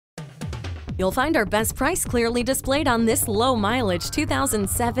You'll find our best price clearly displayed on this low-mileage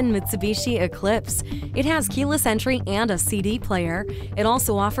 2007 Mitsubishi Eclipse. It has keyless entry and a CD player. It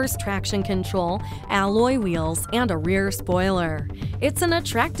also offers traction control, alloy wheels, and a rear spoiler. It's an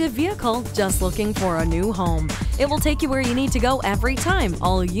attractive vehicle just looking for a new home. It will take you where you need to go every time.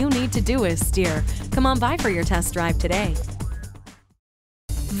 All you need to do is steer. Come on by for your test drive today.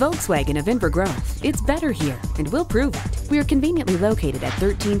 Volkswagen of Inver Grove. It's better here, and we'll prove it. We are conveniently located at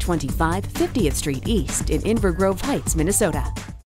 1325 50th Street East in Inver-Grove-Heights, Minnesota.